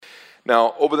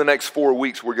Now, over the next 4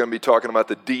 weeks, we're going to be talking about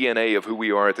the DNA of who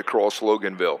we are at the Cross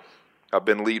Loganville. I've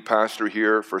been lead pastor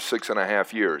here for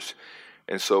 6.5 years.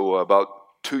 And so about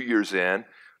 2 years in,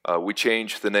 we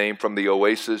changed the name from the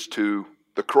Oasis to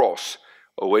the Cross.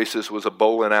 Oasis was a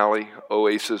bowling alley.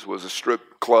 Oasis was a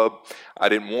strip club. I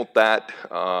didn't want that.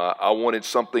 I wanted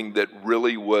something that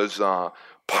really was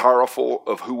powerful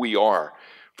of who we are.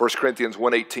 1 Corinthians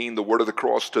 1:18, the word of the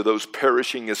cross to those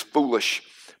perishing is foolish,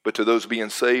 but to those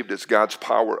being saved, it's God's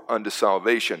power unto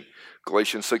salvation.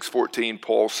 Galatians 6:14,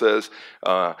 Paul says,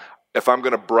 if I'm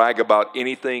going to brag about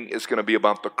anything, it's going to be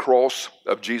about the cross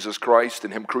of Jesus Christ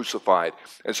and Him crucified.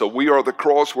 And so we are the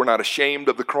cross. We're not ashamed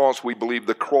of the cross. We believe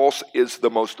the cross is the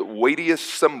most weightiest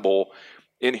symbol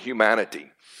in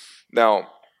humanity. Now,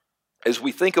 as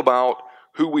we think about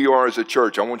who we are as a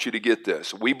church, I want you to get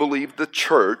this. We believe the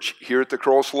church here at the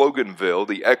Cross Loganville,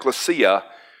 the ecclesia,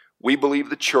 we believe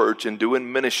the church in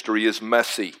doing ministry is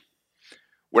messy.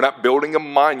 We're not building a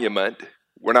monument.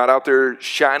 We're not out there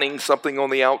shining something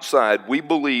on the outside. We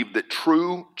believe that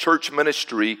true church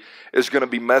ministry is going to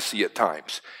be messy at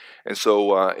times. And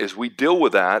so as we deal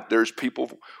with that, there's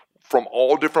people from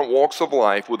all different walks of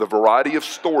life with a variety of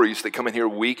stories that come in here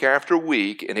week after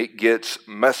week, and it gets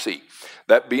messy.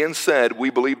 That being said,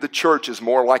 we believe the church is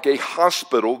more like a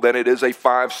hospital than it is a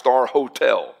 5-star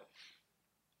hotel.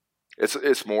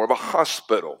 It's more of a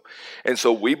hospital. And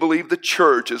so we believe the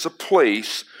church is a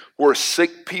place where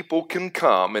sick people can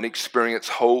come and experience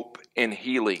hope and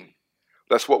healing.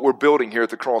 That's what we're building here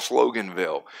at the Cross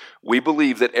Loganville. We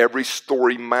believe that every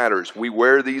story matters. We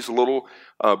wear these little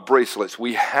bracelets.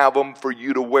 We have them for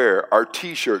you to wear. Our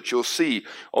t-shirts, you'll see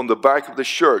on the back of the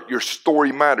shirt, your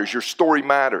story matters. Your story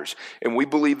matters. And we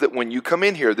believe that when you come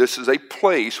in here, this is a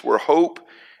place where hope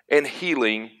and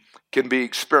healing can be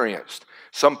experienced.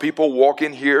 Some people walk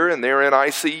in here and they're in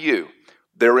ICU.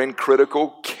 They're in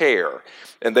critical care.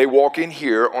 And they walk in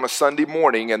here on a Sunday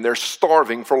morning and they're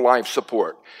starving for life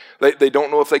support. They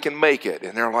don't know if they can make it.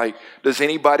 And they're like, does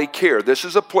anybody care? This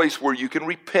is a place where you can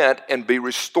repent and be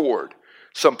restored.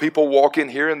 Some people walk in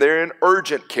here and they're in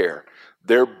urgent care.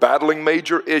 They're battling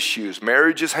major issues.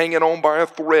 Marriage is hanging on by a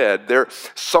thread. They're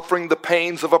suffering the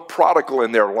pains of a prodigal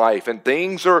in their life. And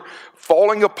things are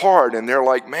falling apart. And they're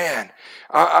like, man,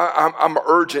 I'm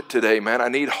urgent today, man. I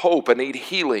need hope. I need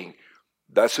healing.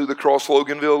 That's who the Cross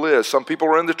Loganville is. Some people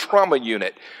are in the trauma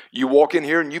unit. You walk in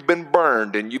here and you've been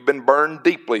burned, and you've been burned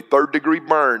deeply, 3rd-degree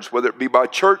burns, whether it be by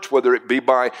church, whether it be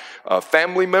by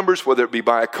family members, whether it be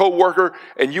by a coworker,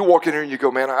 and you walk in here and you go,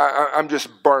 man, I'm just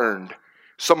burned.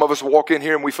 Some of us walk in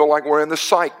here and we feel like we're in the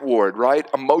psych ward, right?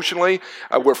 Emotionally,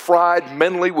 we're fried.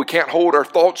 Mentally, we can't hold our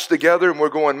thoughts together, and we're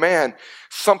going, man,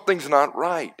 something's not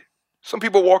right. Some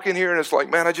people walk in here and it's like,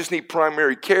 man, I just need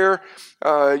primary care.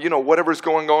 Whatever's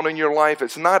going on in your life,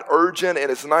 it's not urgent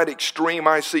and it's not extreme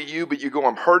ICU, but you go,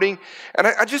 I'm hurting and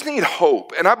I just need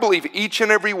hope. And I believe each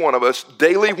and every one of us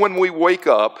daily when we wake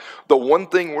up, the one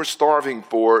thing we're starving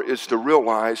for is to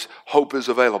realize hope is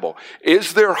available.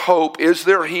 Is there hope? Is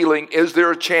there healing? Is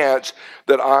there a chance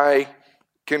that I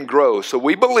can grow? So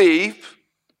we believe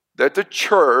that the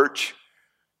church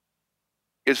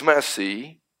is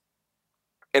messy.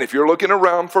 And if you're looking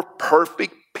around for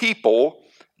perfect people,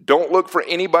 don't look for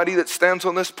anybody that stands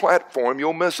on this platform.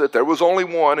 You'll miss it. There was only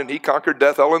one, and He conquered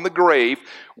death, hell, and the grave.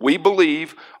 We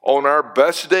believe on our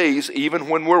best days, even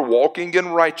when we're walking in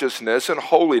righteousness and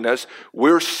holiness,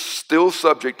 we're still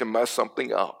subject to mess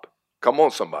something up. Come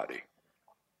on, somebody.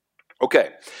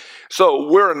 Okay, so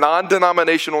we're a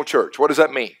non-denominational church. What does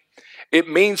that mean? It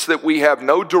means that we have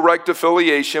no direct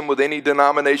affiliation with any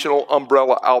denominational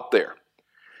umbrella out there.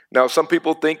 Now, some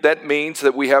people think that means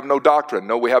that we have no doctrine.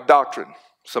 No, we have doctrine.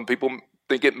 Some people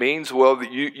think it means, well,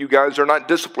 that you guys are not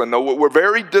disciplined. No, we're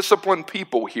very disciplined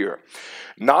people here.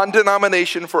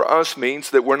 Non-denomination for us means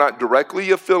that we're not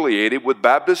directly affiliated with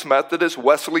Baptist, Methodist,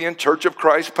 Wesleyan, Church of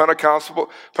Christ, Pentecostal,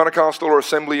 or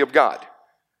Assembly of God.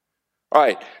 All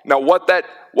right. Now, what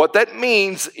that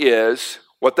means is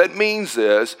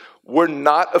we're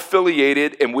not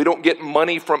affiliated and we don't get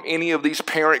money from any of these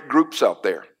parent groups out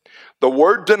there. The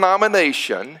word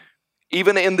denomination,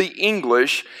 even in the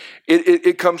English,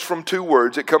 it comes from 2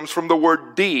 words. It comes from the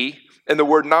word de and the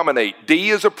word nominate. De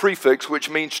is a prefix, which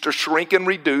means to shrink and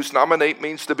reduce. Nominate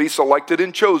means to be selected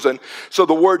and chosen. So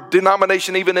the word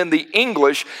denomination, even in the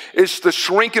English, is to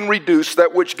shrink and reduce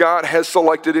that which God has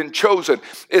selected and chosen.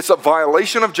 It's a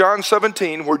violation of John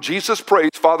 17, where Jesus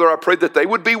prays, Father, I pray that they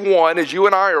would be one as you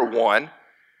and I are one.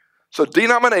 So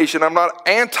denomination, I'm not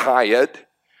anti it,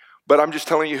 but I'm just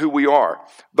telling you who we are.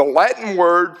 The Latin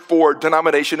word for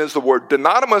denomination is the word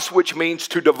denominamus, which means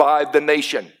to divide the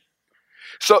nation.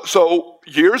 So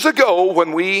years ago,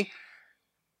 when we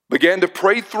began to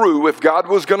pray through if God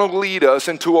was going to lead us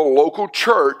into a local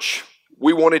church,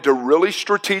 we wanted to really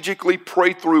strategically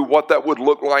pray through what that would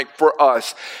look like for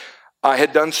us. I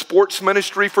had done sports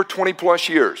ministry for 20 plus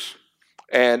years.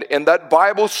 And in that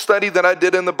Bible study that I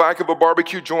did in the back of a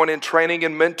barbecue joint and training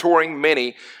and mentoring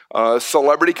many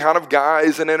celebrity kind of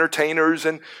guys and entertainers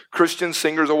and Christian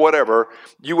singers or whatever,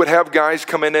 you would have guys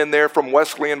coming in there from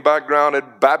Wesleyan background and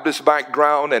Baptist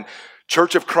background and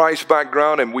Church of Christ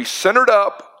background, and we centered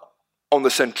up on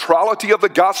the centrality of the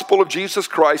gospel of Jesus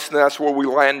Christ, and that's where we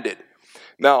landed.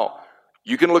 Now,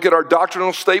 you can look at our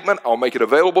doctrinal statement. I'll make it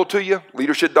available to you.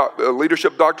 Leadership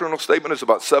doctrinal statement is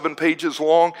about 7 pages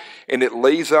long, and it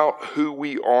lays out who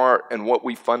we are and what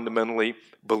we fundamentally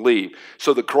believe.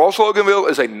 So the Cross Loganville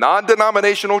is a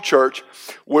non-denominational church.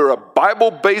 We're a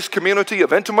Bible-based community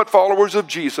of intimate followers of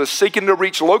Jesus seeking to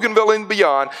reach Loganville and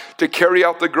beyond to carry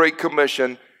out the Great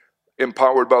Commission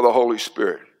empowered by the Holy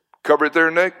Spirit. Cover it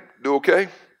there, Nick? Do okay?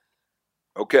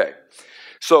 Okay.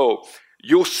 So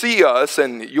you'll see us,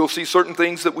 and you'll see certain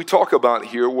things that we talk about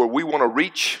here where we want to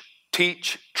reach,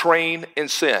 teach, train,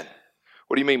 and send.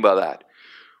 What do you mean by that?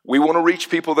 We want to reach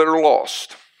people that are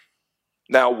lost.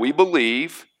 Now, we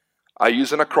believe, I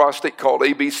use an acrostic called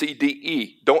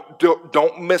ABCDE.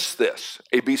 Don't miss this,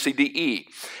 ABCDE.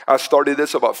 I started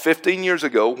this about 15 years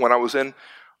ago when I was in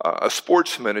a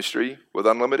sports ministry with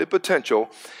Unlimited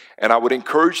Potential, and I would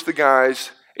encourage the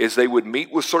guys is they would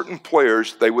meet with certain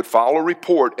players, they would file a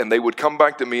report, and they would come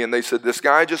back to me and they said, this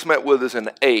guy I just met with is an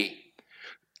A.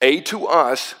 A to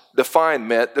us, defined,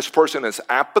 meant this person is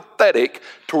apathetic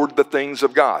toward the things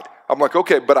of God. I'm like,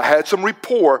 okay, but I had some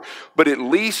rapport, but at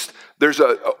least there's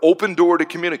an open door to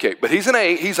communicate. But he's an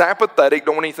A, he's apathetic,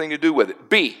 don't want anything to do with it.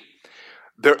 B,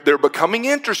 they're becoming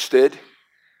interested,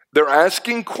 they're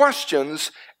asking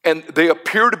questions, and they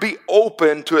appear to be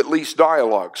open to at least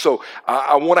dialogue. So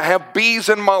I want to have B's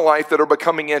in my life that are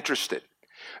becoming interested.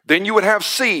 Then you would have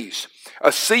C's.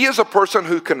 A C is a person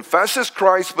who confesses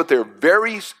Christ, but they're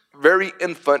very, very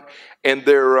infant in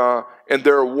their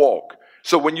walk.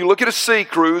 So when you look at a C,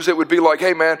 Cruz, it would be like,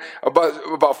 hey man,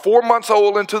 about 4 months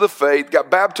old into the faith,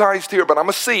 got baptized here, but I'm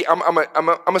a C.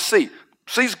 I'm a C.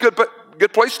 C's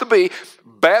good place to be,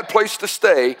 bad place to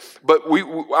stay, but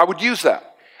I would use that.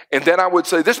 And then I would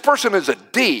say, this person is a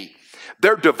D.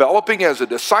 They're developing as a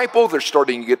disciple. They're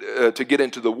starting to get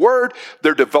into the Word.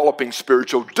 They're developing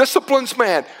spiritual disciplines.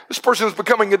 Man, this person is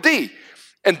becoming a D.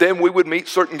 And then we would meet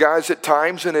certain guys at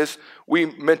times, and as we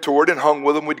mentored and hung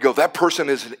with them, we'd go, that person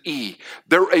is an E.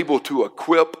 They're able to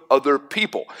equip other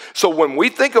people. So when we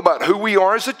think about who we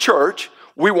are as a church,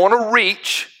 we want to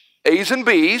reach A's and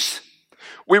B's.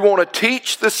 We want to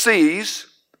teach the C's.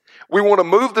 We want to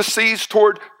move the C's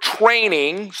toward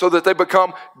training so that they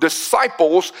become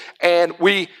disciples, and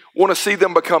we want to see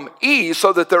them become E's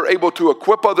so that they're able to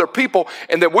equip other people,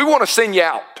 and then we want to send you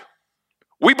out.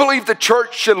 We believe the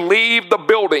church should leave the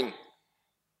building.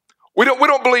 We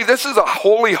don't believe this is a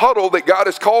holy huddle that God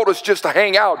has called us just to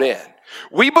hang out in.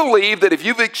 We believe that if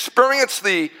you've experienced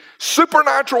the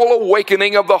supernatural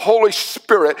awakening of the Holy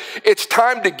Spirit, it's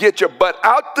time to get your butt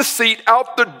out the seat,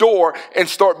 out the door, and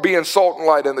start being salt and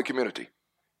light in the community.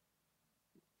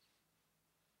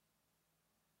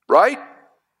 Right?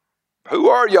 Who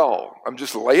are y'all? I'm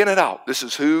just laying it out. This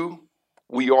is who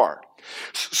we are.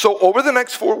 So over the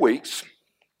next 4 weeks,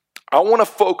 I want to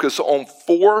focus on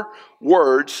 4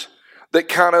 words that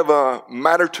kind of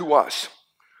matter to us.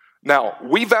 Now,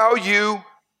 we value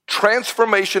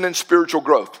transformation and spiritual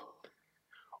growth.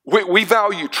 We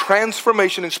value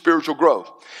transformation and spiritual growth.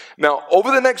 Now,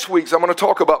 over the next weeks, I'm going to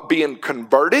talk about being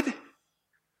converted,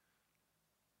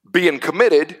 being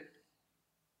committed,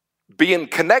 being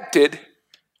connected,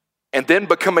 and then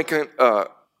becoming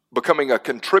a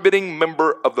contributing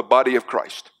member of the body of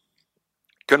Christ.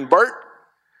 Convert,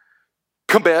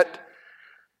 commit,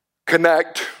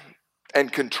 connect,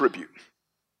 and contribute.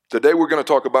 Today we're going to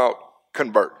talk about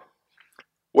convert.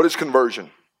 What is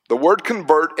conversion? The word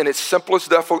convert in its simplest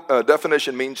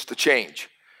definition means to change.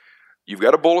 You've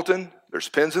got a bulletin. There's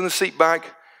pens in the seat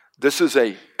back. This is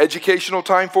an educational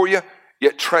time for you,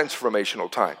 yet transformational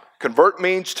time. Convert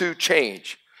means to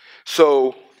change.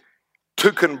 So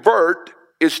to convert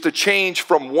is to change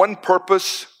from one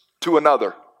purpose to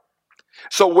another.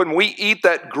 So when we eat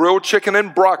that grilled chicken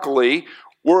and broccoli,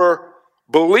 we're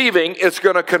believing it's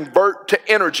going to convert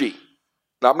to energy.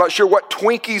 Now, I'm not sure what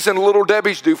Twinkies and Little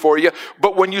Debbie's do for you,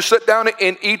 but when you sit down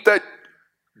and eat that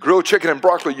grilled chicken and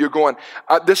broccoli, you're going,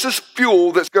 this is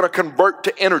fuel that's going to convert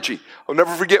to energy. I'll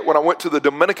never forget when I went to the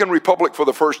Dominican Republic for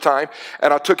the first time,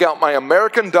 and I took out my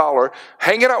American dollar,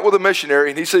 hanging out with a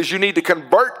missionary, and he says, you need to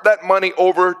convert that money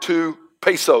over to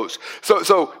pesos.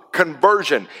 So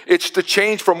conversion, it's to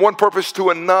change from one purpose to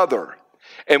another.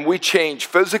 And we change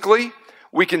physically,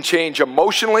 we can change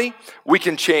emotionally, we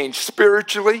can change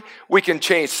spiritually, we can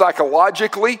change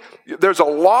psychologically. There's a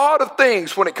lot of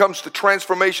things when it comes to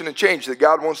transformation and change that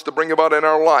God wants to bring about in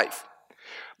our life.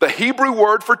 The Hebrew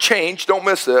word for change, don't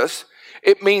miss this,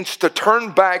 it means to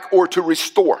turn back or to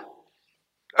restore.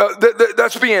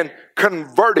 That's being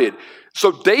converted.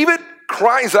 So David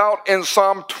cries out in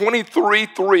Psalm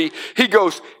 23:3. He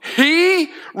goes, He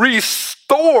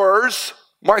restores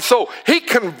my soul. He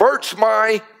converts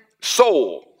my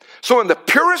soul. So in the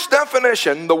purest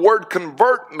definition, the word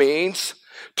convert means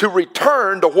to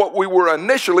return to what we were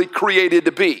initially created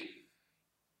to be.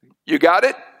 You got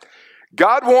it?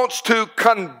 God wants to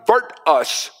convert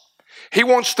us. He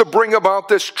wants to bring about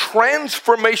this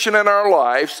transformation in our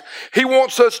lives. He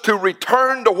wants us to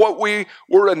return to what we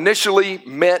were initially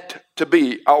meant to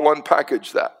be. I'll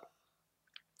unpackage that.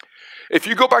 If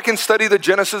you go back and study the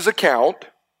Genesis account,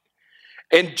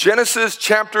 in Genesis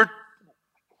chapter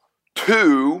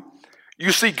 2,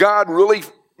 you see God really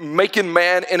making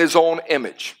man in his own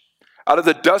image. Out of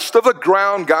the dust of the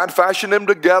ground, God fashioned him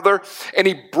together, and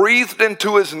he breathed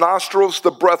into his nostrils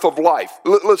the breath of life.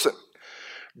 Listen,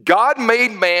 God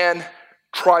made man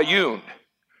triune.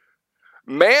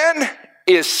 Man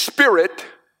is spirit,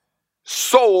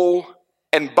 soul,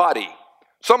 and body.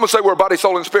 Some will say we're body,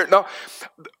 soul, and spirit. No,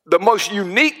 the most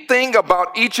unique thing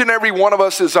about each and every one of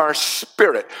us is our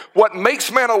spirit. What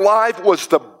makes man alive was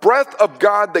the breath of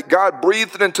God that God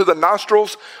breathed into the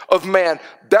nostrils of man.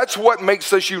 That's what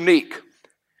makes us unique.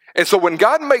 And so when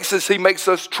God makes us, he makes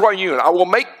us triune. I will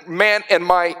make man in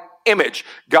my image.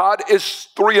 God is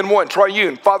 3 in 1,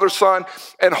 triune, Father, Son,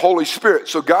 and Holy Spirit.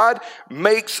 So God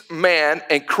makes man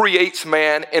and creates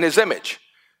man in his image.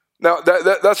 Now,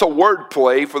 that's a word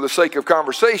play for the sake of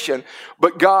conversation,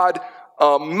 but God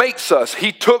makes us.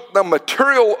 He took the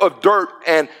material of dirt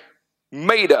and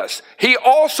made us. He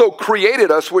also created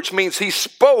us, which means he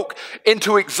spoke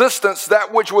into existence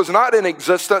that which was not in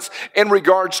existence in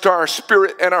regards to our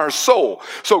spirit and our soul.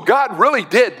 So God really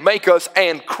did make us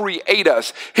and create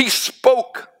us. He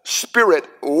spoke spirit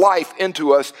life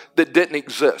into us that didn't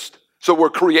exist. So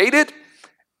we're created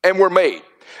and we're made.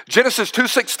 Genesis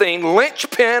 2:16,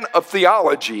 linchpin of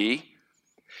theology.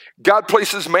 God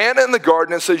places man in the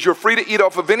garden and says, you're free to eat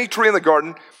off of any tree in the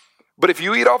garden, but if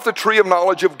you eat off the tree of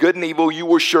knowledge of good and evil, you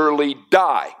will surely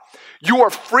die. You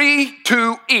are free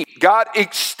to eat. God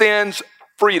extends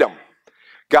freedom.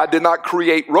 God did not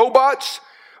create robots.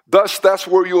 Thus, that's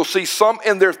where you'll see some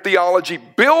in their theology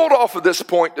build off of this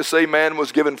point to say man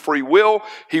was given free will.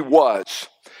 He was.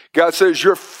 God says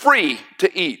you're free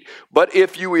to eat, but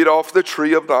if you eat off the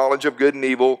tree of knowledge of good and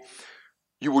evil,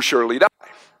 you will surely die.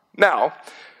 Now,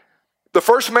 the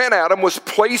first man, Adam, was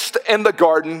placed in the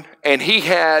garden, and he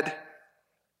had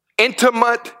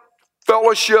intimate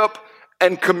fellowship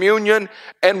and communion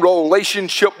and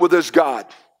relationship with his God.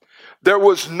 There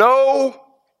was no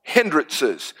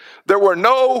hindrances. There were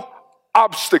no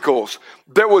obstacles.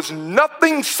 There was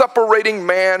nothing separating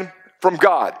man from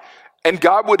God. And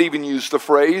God would even use the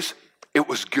phrase, it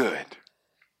was good.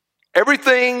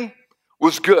 Everything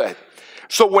was good.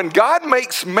 So when God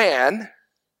makes man,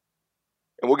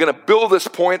 and we're going to build this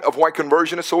point of why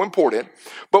conversion is so important,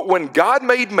 but when God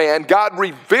made man, God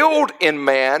revealed in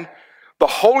man the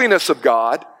holiness of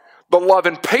God, the love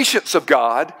and patience of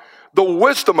God, the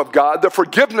wisdom of God, the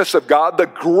forgiveness of God, the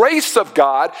grace of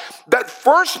God. That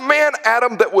first man,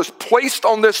 Adam, that was placed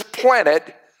on this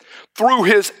planet through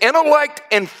his intellect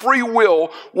and free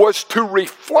will was to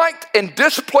reflect and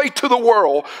display to the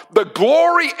world the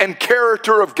glory and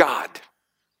character of God.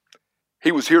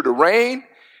 He was here to reign.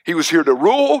 He was here to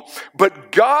rule,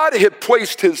 but God had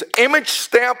placed his image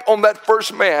stamp on that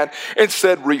first man and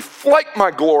said, reflect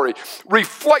my glory,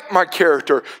 reflect my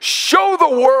character, show the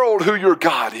world who your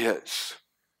God is.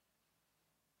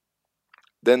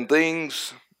 Then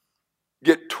things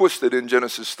get twisted in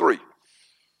Genesis 3.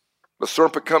 The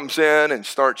serpent comes in and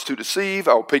starts to deceive.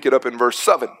 I'll pick it up in verse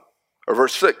 7 or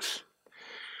verse 6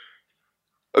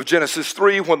 of Genesis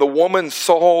 3. When the woman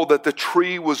saw that the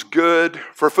tree was good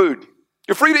for food.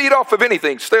 You're free to eat off of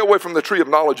anything. Stay away from the tree of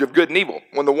knowledge of good and evil.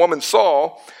 When the woman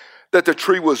saw that the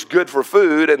tree was good for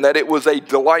food and that it was a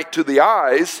delight to the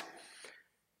eyes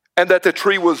and that the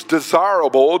tree was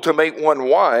desirable to make one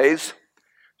wise,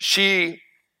 she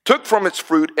took from its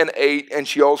fruit and ate, and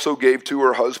she also gave to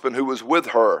her husband who was with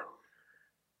her,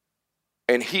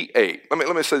 and he ate.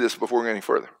 Let me say this before we go any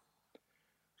further.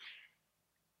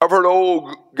 I've heard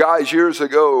old guys years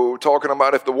ago talking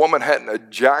about if the woman hadn't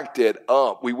jacked it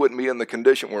up, we wouldn't be in the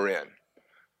condition we're in.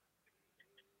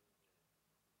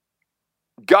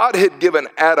 God had given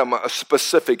Adam a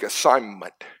specific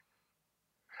assignment.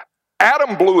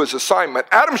 Adam blew his assignment.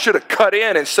 Adam should have cut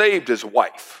in and saved his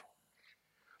wife.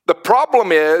 The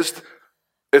problem is,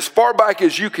 as far back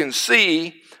as you can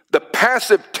see, the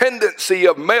passive tendency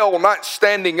of male not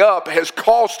standing up has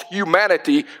cost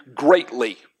humanity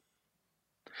greatly.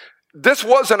 This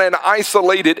wasn't an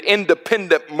isolated,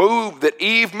 independent move that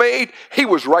Eve made. He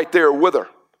was right there with her.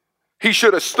 He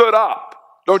should have stood up.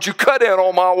 Don't you cut in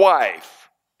on my wife.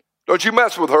 Don't you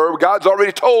mess with her. God's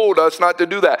already told us not to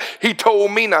do that. He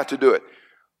told me not to do it.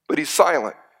 But he's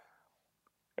silent.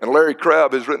 And Larry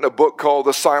Crabb has written a book called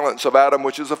The Silence of Adam,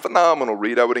 which is a phenomenal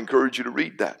read. I would encourage you to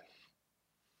read that.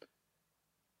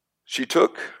 She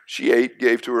ate,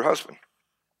 gave to her husband.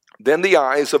 Then the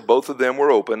eyes of both of them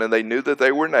were open, and they knew that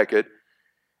they were naked,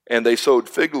 and they sewed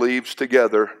fig leaves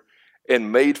together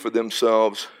and made for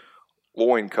themselves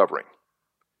loin covering.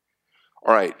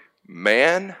 All right,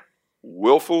 man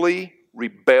willfully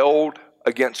rebelled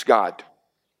against God.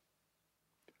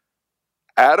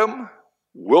 Adam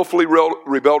willfully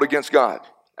rebelled against God.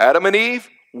 Adam and Eve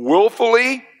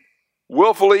willfully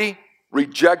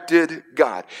rejected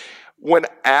God. When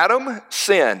Adam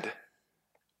sinned,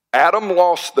 Adam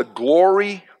lost the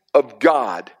glory of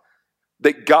God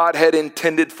that God had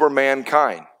intended for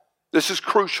mankind. This is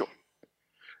crucial.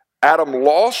 Adam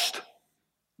lost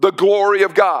the glory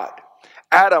of God.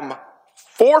 Adam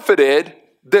forfeited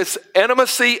this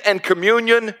intimacy and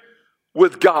communion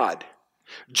with God.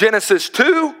 Genesis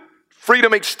 2,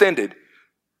 freedom extended.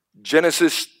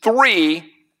 Genesis 3,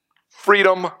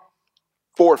 freedom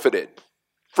forfeited.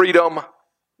 Freedom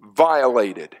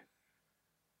violated.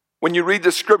 When you read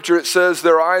the scripture, it says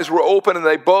their eyes were open and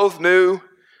they both knew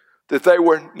that they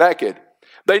were naked.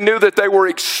 They knew that they were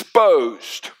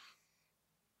exposed.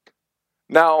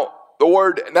 Now, the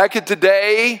word naked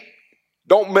today,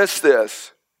 don't miss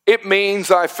this. It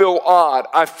means I feel odd.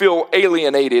 I feel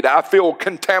alienated. I feel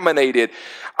contaminated.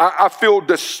 I feel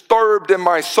disturbed in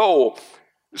my soul.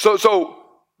 So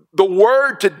the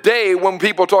word today, when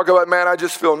people talk about, man, I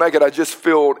just feel naked, I just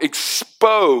feel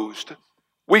exposed,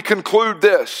 we conclude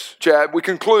this, Chad. We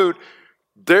conclude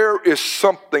there is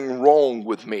something wrong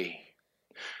with me.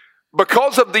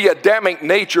 Because of the Adamic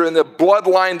nature and the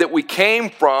bloodline that we came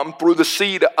from through the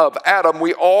seed of Adam,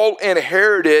 we all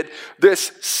inherited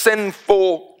this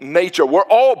sinful nature. We're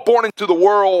all born into the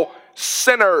world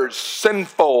sinners,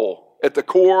 sinful at the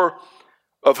core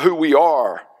of who we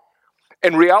are.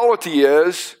 And reality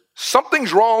is,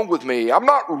 something's wrong with me. I'm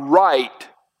not right.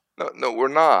 No, we're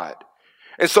not.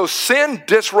 And so sin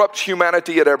disrupts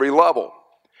humanity at every level.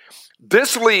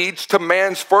 This leads to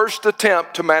man's first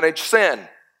attempt to manage sin.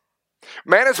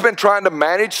 Man has been trying to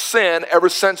manage sin ever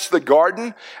since the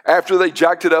garden after they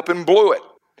jacked it up and blew it.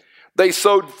 They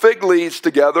sewed fig leaves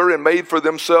together and made for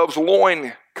themselves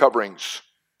loin coverings.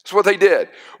 That's what they did.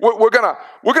 We're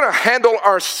gonna handle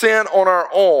our sin on our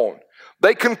own.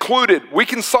 They concluded we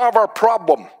can solve our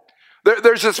problem.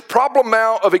 There's this problem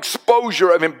now of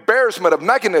exposure, of embarrassment, of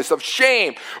nakedness, of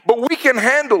shame, but we can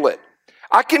handle it.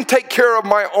 I can take care of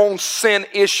my own sin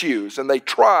issues. And they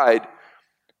tried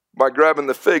by grabbing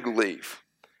the fig leaf.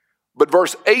 But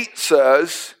verse 8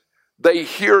 says, they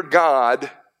hear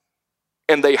God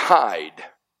and they hide.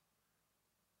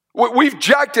 We've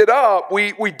jacked it up.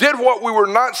 We did what we were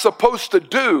not supposed to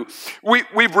do.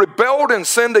 We've rebelled and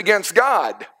sinned against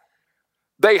God.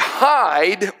 They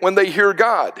hide when they hear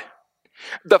God.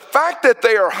 The fact that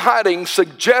they are hiding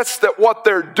suggests that what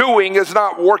they're doing is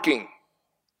not working.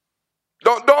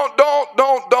 Don't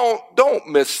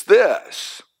miss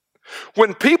this.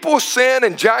 When people sin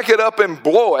and jack it up and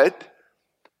blow it,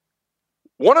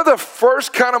 one of the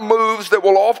first kind of moves that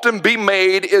will often be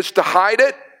made is to hide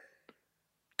it,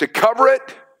 to cover it,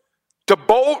 to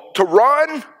bolt, to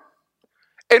run.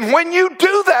 And when you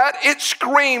do that, it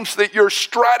screams that your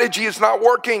strategy is not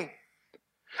working.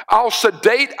 I'll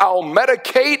sedate, I'll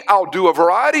medicate, I'll do a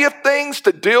variety of things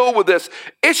to deal with this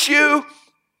issue,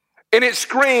 and it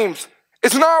screams,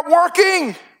 it's not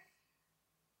working.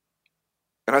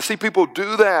 And I see people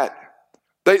do that.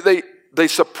 They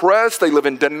suppress, they live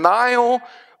in denial,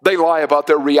 they lie about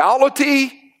their reality,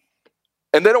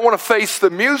 and they don't want to face the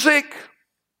music.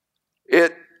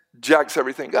 It jacks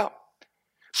everything up.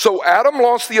 So Adam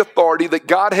lost the authority that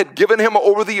God had given him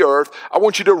over the earth. I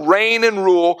want you to reign and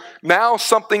rule. Now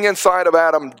something inside of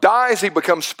Adam dies. He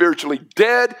becomes spiritually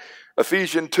dead.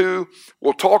 Ephesians 2,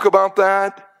 we'll talk about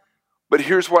that. But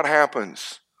here's what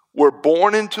happens. We're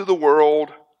born into the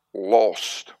world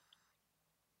lost.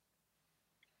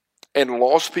 And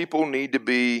lost people need to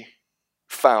be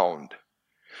found.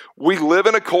 We live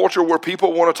in a culture where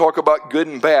people want to talk about good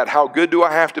and bad. How good do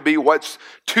I have to be? What's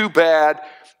too bad?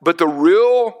 But the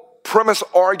real premise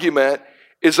argument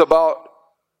is about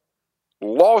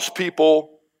lost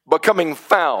people becoming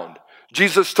found.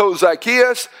 Jesus told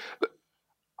Zacchaeus,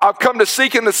 I've come to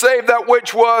seek and to save that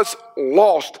which was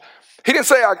lost. He didn't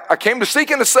say, I came to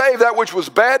seek and to save that which was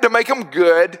bad to make them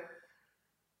good,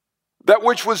 that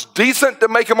which was decent to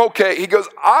make them okay. He goes,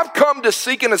 I've come to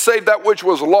seek and to save that which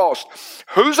was lost.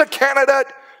 Who's a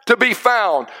candidate to be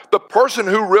found? The person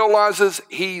who realizes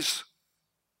he's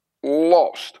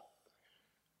lost.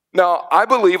 Now, I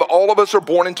believe all of us are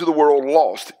born into the world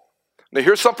lost. Now,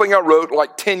 here's something I wrote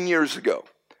like 10 years ago.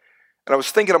 And I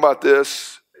was thinking about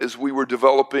this as we were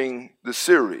developing the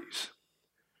series.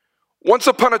 Once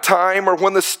upon a time, or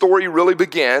when the story really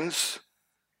begins,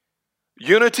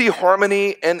 unity,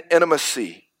 harmony, and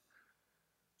intimacy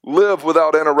live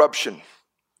without interruption.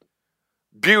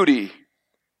 Beauty,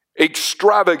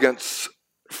 extravagance,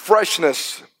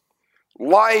 freshness,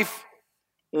 life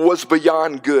was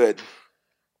beyond good.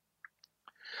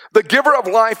 The giver of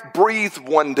life breathed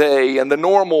one day, and the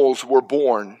normals were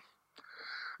born.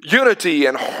 Unity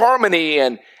and harmony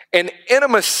and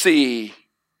intimacy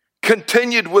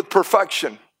continued with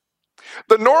perfection.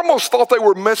 The normals thought they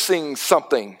were missing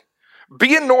something.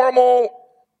 Being normal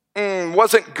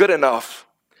wasn't good enough.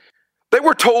 They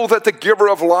were told that the giver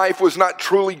of life was not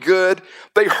truly good.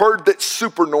 They heard that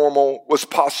supernormal was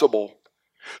possible.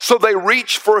 So they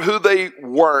reached for who they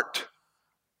weren't,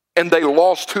 and they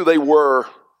lost who they were.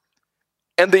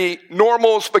 And the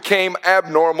normals became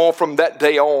abnormal from that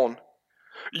day on.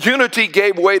 Unity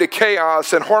gave way to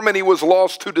chaos, and harmony was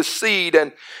lost to deceit,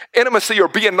 and intimacy, or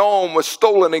being known, was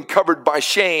stolen and covered by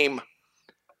shame.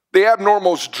 The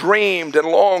abnormals dreamed and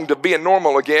longed of being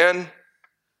normal again.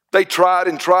 They tried,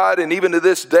 and even to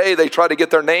this day, they try to get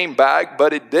their name back,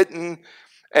 but it didn't,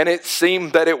 and it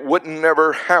seemed that it wouldn't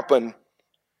never happen.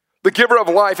 The giver of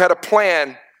life had a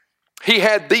plan. He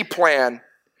had the plan.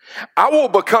 I will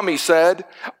become, he said,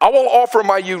 I will offer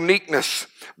my uniqueness.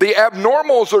 The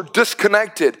abnormals are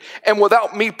disconnected, and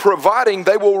without me providing,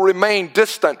 they will remain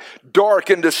distant, dark,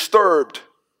 and disturbed.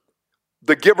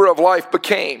 The giver of life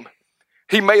became.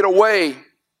 He made a way.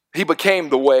 He became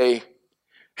the way.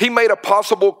 He made a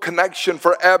possible connection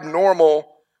for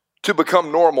abnormal to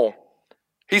become normal.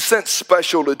 He sent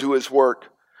special to do his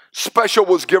work. Special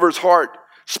was giver's heart.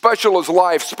 Special is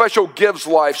life. Special gives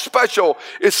life. Special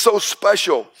is so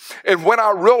special. And when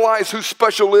I realize who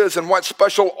special is and what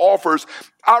special offers,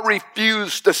 I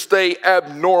refuse to stay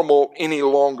abnormal any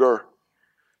longer.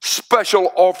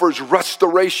 Special offers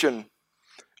restoration,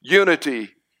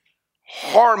 unity,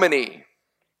 harmony,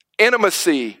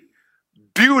 intimacy,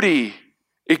 beauty,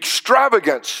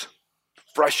 extravagance,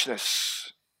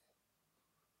 freshness.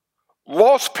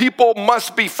 Lost people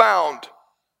must be found.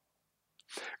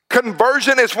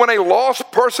 Conversion is when a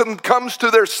lost person comes to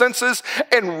their senses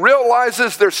and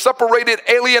realizes they're separated,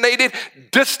 alienated,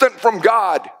 distant from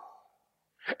God.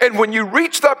 And when you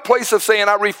reach that place of saying,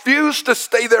 I refuse to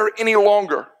stay there any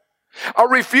longer. I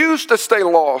refuse to stay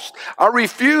lost. I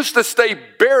refuse to stay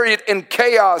buried in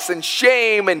chaos and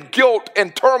shame and guilt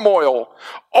and turmoil.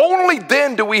 Only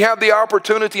then do we have the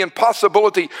opportunity and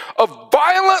possibility of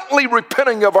violently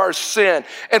repenting of our sin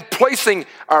and placing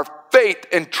our faith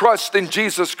and trust in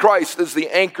Jesus Christ as the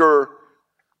anchor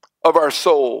of our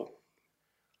soul.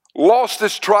 Lost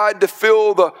has tried to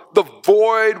fill the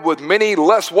void with many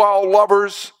less wild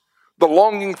lovers, the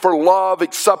longing for love,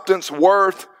 acceptance,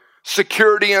 worth,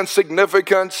 security, and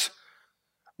significance.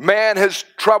 Man has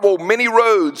traveled many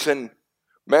roads and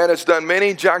man has done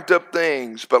many jacked up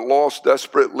things, but lost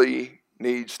desperately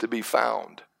needs to be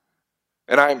found.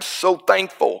 And I am so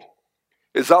thankful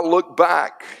as I look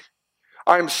back.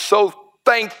 I'm so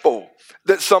thankful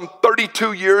that some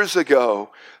 32 years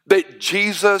ago that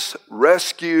Jesus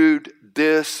rescued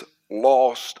this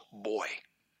lost boy.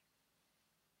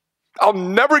 I'll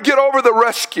never get over the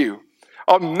rescue.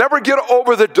 I'll never get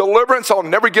over the deliverance. I'll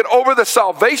never get over the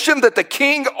salvation that the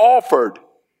King offered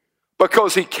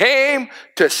because he came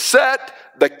to set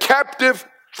the captive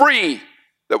free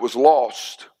that was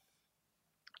lost.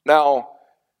 Now,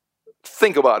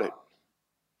 think about it.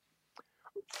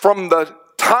 From the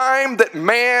time that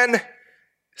man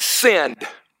sinned,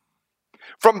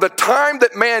 from the time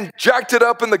that man jacked it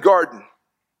up in the garden,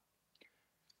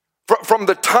 from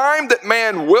the time that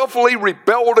man willfully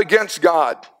rebelled against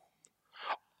God,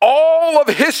 all of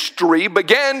history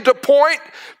began to point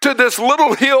to this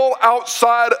little hill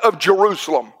outside of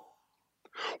Jerusalem,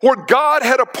 where God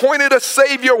had appointed a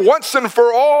Savior once and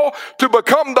for all to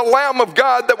become the Lamb of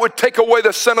God that would take away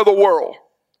the sin of the world.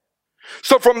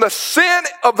 So from the sin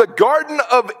of the Garden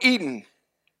of Eden,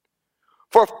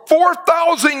 for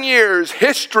 4,000 years,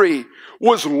 history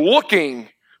was looking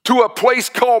to a place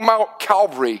called Mount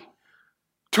Calvary,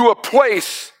 to a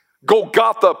place,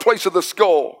 Golgotha, place of the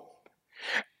skull.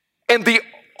 And the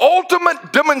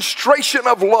ultimate demonstration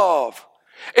of love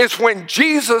is when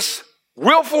Jesus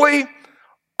willfully,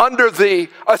 under the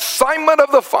assignment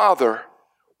of the Father,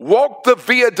 walked the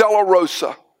Via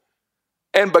Dolorosa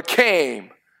and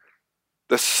became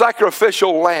the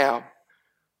sacrificial lamb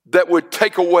that would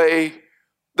take away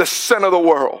the sin of the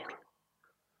world.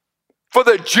 For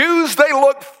the Jews, they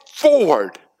looked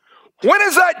forward. When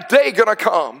is that day going to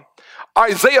come?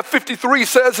 Isaiah 53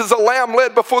 says, as a lamb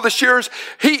led before the shearers,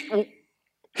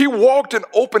 he walked and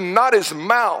opened not his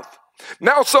mouth.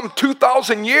 Now some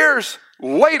 2,000 years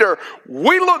later,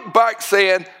 we look back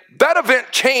saying that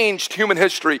event changed human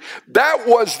history. That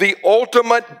was the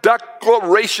ultimate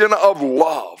declaration of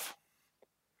love.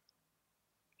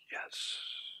 Yes.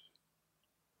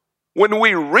 When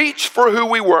we reached for who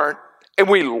we weren't and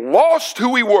we lost who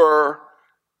we were,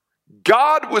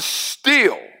 God was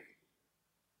still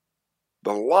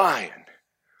the lion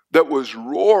that was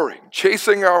roaring,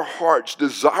 chasing our hearts,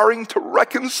 desiring to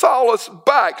reconcile us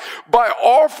back by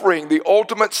offering the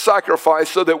ultimate sacrifice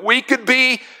so that we could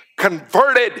be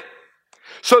converted,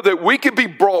 so that we could be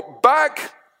brought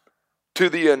back to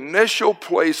the initial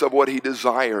place of what he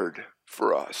desired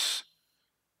for us.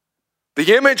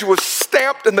 The image was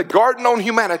stamped in the garden on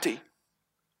humanity.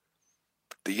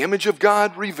 The image of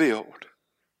God revealed.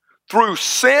 Through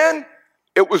sin,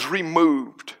 it was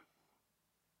removed.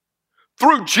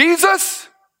 Through Jesus,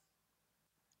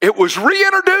 it was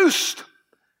reintroduced.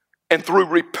 And through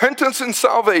repentance and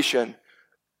salvation,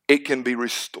 it can be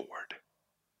restored.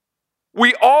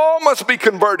 We all must be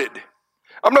converted.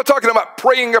 I'm not talking about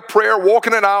praying a prayer,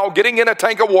 walking an aisle, getting in a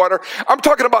tank of water. I'm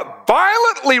talking about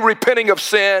violently repenting of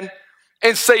sin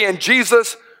and saying,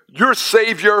 Jesus, your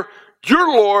Savior, your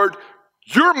Lord,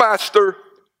 your Master,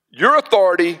 your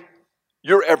authority,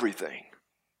 your everything.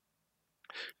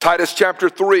 Titus chapter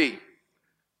 3.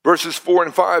 Verses 4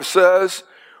 and 5 says,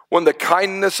 when the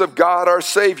kindness of God our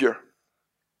Savior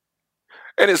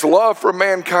and his love for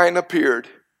mankind appeared,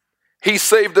 he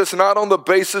saved us not on the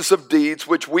basis of deeds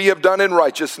which we have done in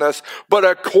righteousness, but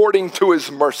according to his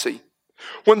mercy.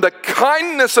 When the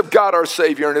kindness of God our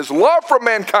Savior and his love for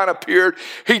mankind appeared,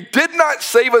 he did not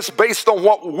save us based on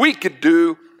what we could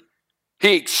do.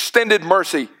 He extended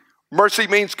mercy. Mercy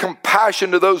means compassion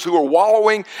to those who are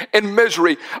wallowing in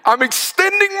misery. I'm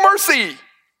extending mercy.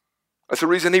 That's the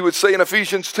reason he would say in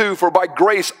Ephesians 2, for by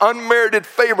grace, unmerited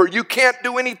favor, you can't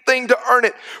do anything to earn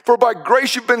it. For by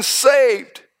grace you've been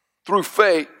saved through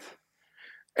faith.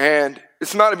 And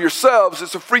it's not of yourselves,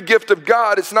 it's a free gift of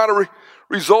God. It's not a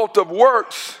result of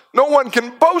works. No one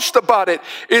can boast about it.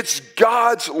 It's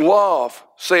God's love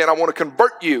saying, I want to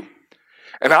convert you.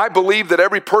 And I believe that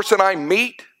every person I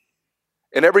meet,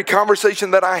 in every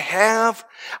conversation that I have,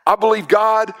 I believe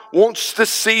God wants to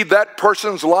see that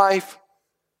person's life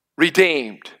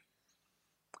redeemed.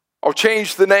 I'll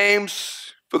change the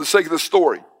names for the sake of the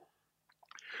story.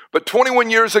 But 21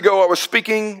 years ago, I was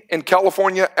speaking in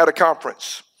California at a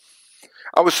conference.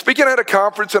 I was speaking at a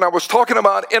conference and I was talking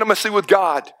about intimacy with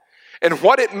God and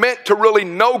what it meant to really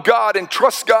know God and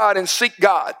trust God and seek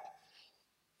God.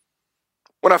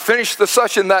 When I finished the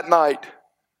session that night,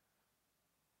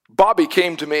 Bobby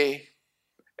came to me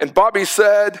and Bobby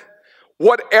said,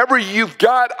 whatever you've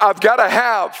got, I've got to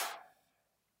have.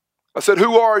 I said,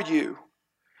 who are you?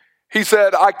 He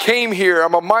said, I came here.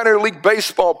 I'm a minor league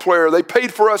baseball player. They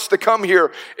paid for us to come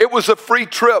here. It was a free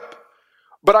trip.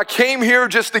 But I came here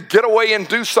just to get away and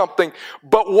do something.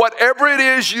 But whatever it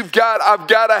is you've got, I've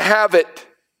got to have it.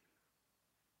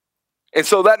 And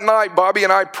so that night, Bobby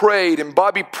and I prayed, and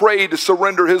Bobby prayed to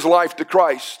surrender his life to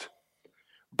Christ.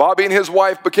 Bobby and his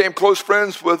wife became close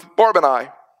friends with Barb and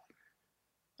I.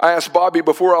 I asked Bobby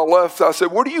before I left, I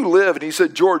said, where do you live? And he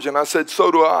said, Georgia. And I said, so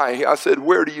do I. I said,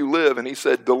 where do you live? And he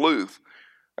said, Duluth.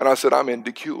 And I said, I'm in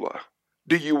Decula.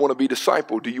 Do you want to be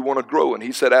discipled? Do you want to grow? And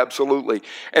he said, absolutely.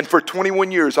 And for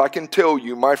 21 years, I can tell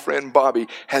you, my friend Bobby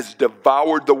has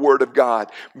devoured the Word of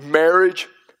God. Marriage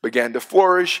began to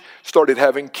flourish, started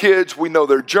having kids. We know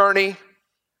their journey.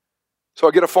 So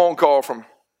I get a phone call from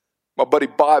my buddy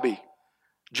Bobby,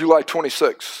 July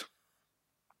 26th.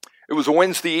 It was a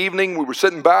Wednesday evening. We were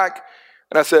sitting back,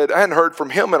 and I said, I hadn't heard from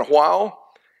him in a while.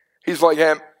 He's like,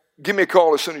 hey, give me a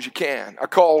call as soon as you can. I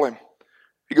call him.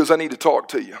 He goes, I need to talk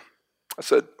to you. I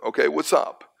said, okay, what's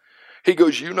up? He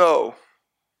goes, you know,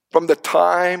 from the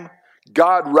time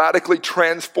God radically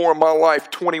transformed my life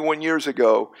 21 years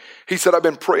ago, he said, I've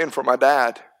been praying for my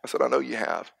dad. I said, I know you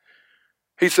have.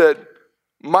 He said,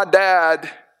 my dad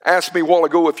asked me a while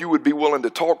ago if you would be willing to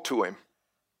talk to him.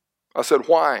 I said,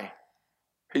 why?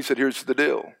 He said, here's the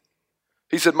deal.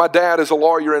 He said, my dad is a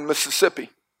lawyer in Mississippi.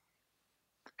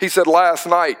 He said, last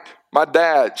night, my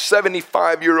dad,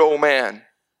 75-year-old man,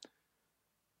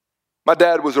 my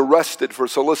dad was arrested for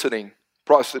soliciting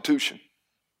prostitution.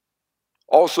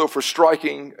 Also for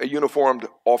striking a uniformed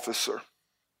officer.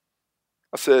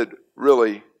 I said,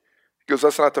 really? He goes,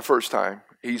 that's not the first time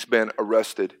he's been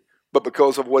arrested. But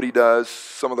because of what he does,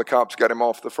 some of the cops got him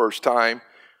off the first time.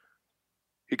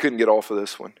 He couldn't get off of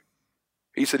this one.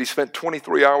 He said he spent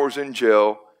 23 hours in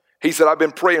jail. He said, I've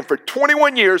been praying for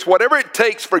 21 years, whatever it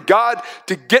takes for God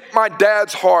to get my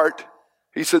dad's heart.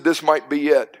 He said, this might be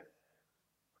it.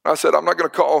 I said, I'm not going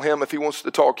to call him. If he wants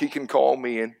to talk, he can call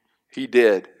me. And he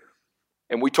did.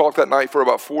 And we talked that night for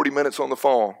about 40 minutes on the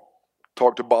phone.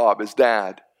 Talked to Bob, his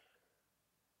dad.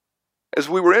 As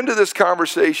we were into this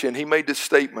conversation, he made this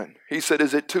statement. He said,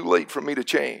 is it too late for me to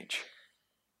change?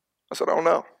 I said, I don't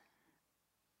know.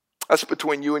 That's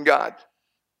between you and God.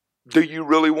 Do you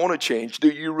really want to change? Do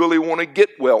you really want to get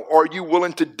well? Are you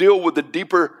willing to deal with the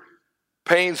deeper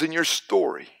pains in your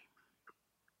story?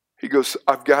 He goes,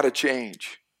 I've got to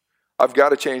change. I've got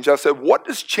to change. I said, what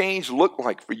does change look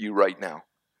like for you right now?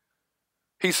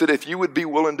 He said, if you would be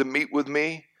willing to meet with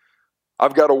me,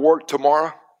 I've got to work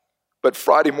tomorrow, but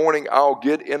Friday morning I'll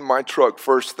get in my truck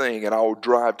first thing and I'll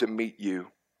drive to meet you.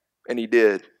 And he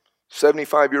did.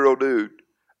 75-year-old dude,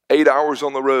 8 hours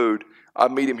on the road. I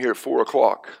meet him here at 4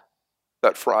 o'clock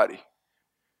that Friday.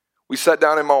 We sat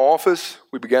down in my office.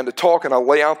 We began to talk, and I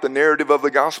lay out the narrative of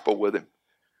the gospel with him.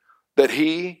 That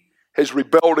he has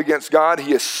rebelled against God.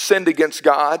 He has sinned against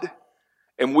God.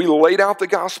 And we laid out the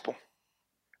gospel.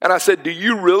 And I said, do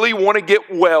you really want to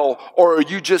get well, or are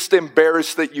you just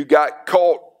embarrassed that you got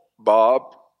caught,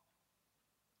 Bob?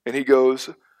 And he goes,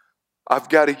 I've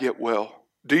got to get well.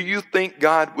 Do you think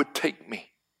God would take me?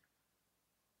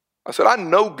 I said, I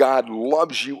know God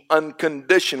loves you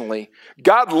unconditionally.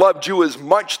 God loved you as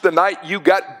much the night you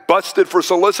got busted for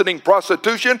soliciting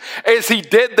prostitution as he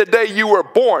did the day you were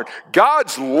born.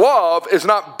 God's love is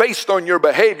not based on your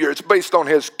behavior. It's based on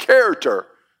his character.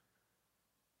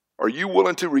 Are you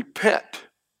willing to repent?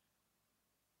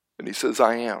 And he says,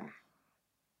 I am.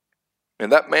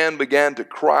 And that man began to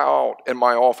cry out in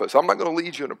my office. I'm not going to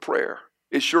lead you in a prayer.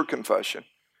 It's your confession.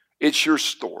 It's your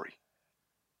story.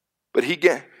 But he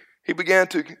began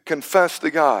to confess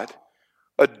to God,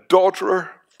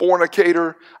 adulterer,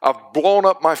 fornicator, I've blown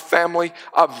up my family,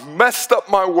 I've messed up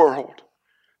my world.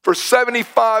 For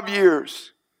 75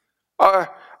 years,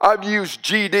 I've used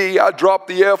GD, I drop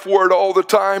the F word all the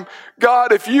time.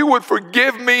 God, if you would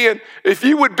forgive me and if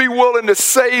you would be willing to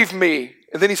save me.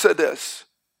 And then he said this,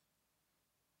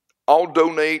 I'll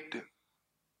donate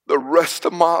the rest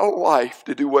of my life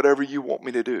to do whatever you want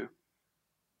me to do.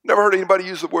 Never heard anybody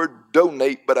use the word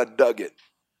donate, but I dug it.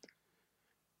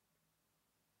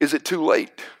 Is it too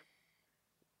late?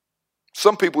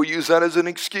 Some people use that as an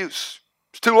excuse.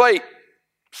 It's too late.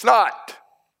 It's not.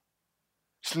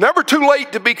 It's never too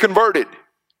late to be converted.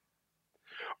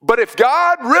 But if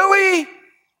God really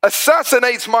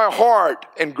assassinates my heart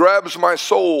and grabs my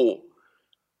soul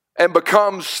and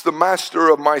becomes the master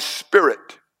of my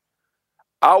spirit,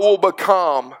 I will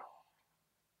become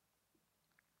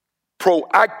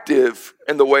proactive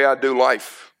in the way I do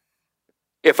life.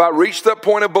 If I reach that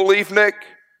point of belief, Nick,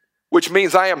 which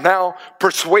means I am now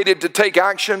persuaded to take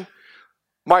action,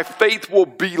 my faith will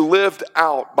be lived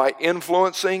out by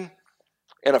influencing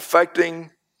and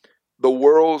affecting the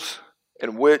worlds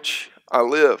in which I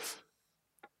live.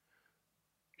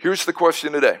 Here's the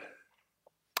question today.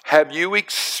 Have you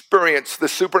experienced the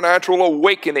supernatural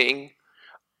awakening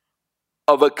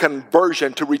of a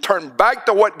conversion to return back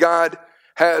to what God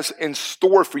has in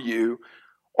store for you?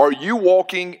 Are you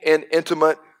walking in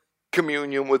intimate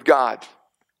communion with God?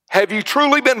 Have you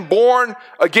truly been born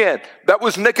again? That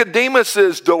was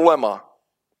Nicodemus's dilemma.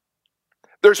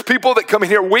 There's people that come in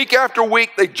here week after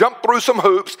week, they jump through some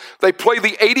hoops, they play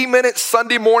the 80-minute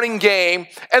Sunday morning game,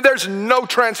 and there's no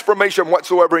transformation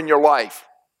whatsoever in your life.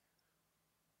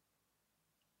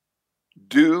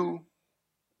 Do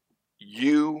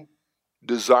you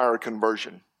desire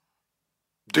conversion?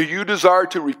 Do you desire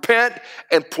to repent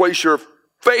and place your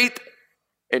faith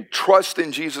and trust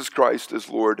in Jesus Christ as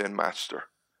Lord and Master?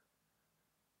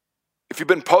 If you've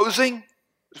been posing,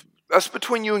 that's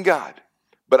between you and God.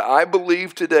 But I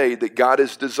believe today that God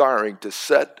is desiring to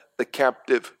set the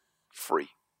captive free.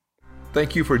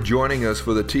 Thank you for joining us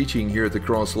for the teaching here at the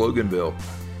Cross Loganville.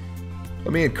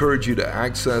 Let me encourage you to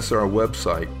access our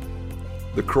website,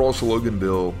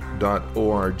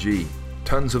 thecrossloganville.org.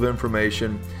 Tons of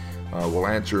information. We'll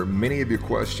answer many of your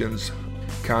questions.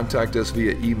 Contact us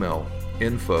via email,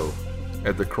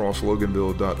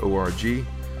 info@thecrossloganville.org,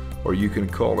 or you can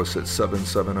call us at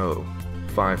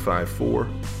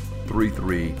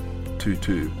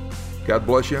 770-554-3322. God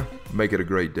bless you. Make it a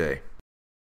great day.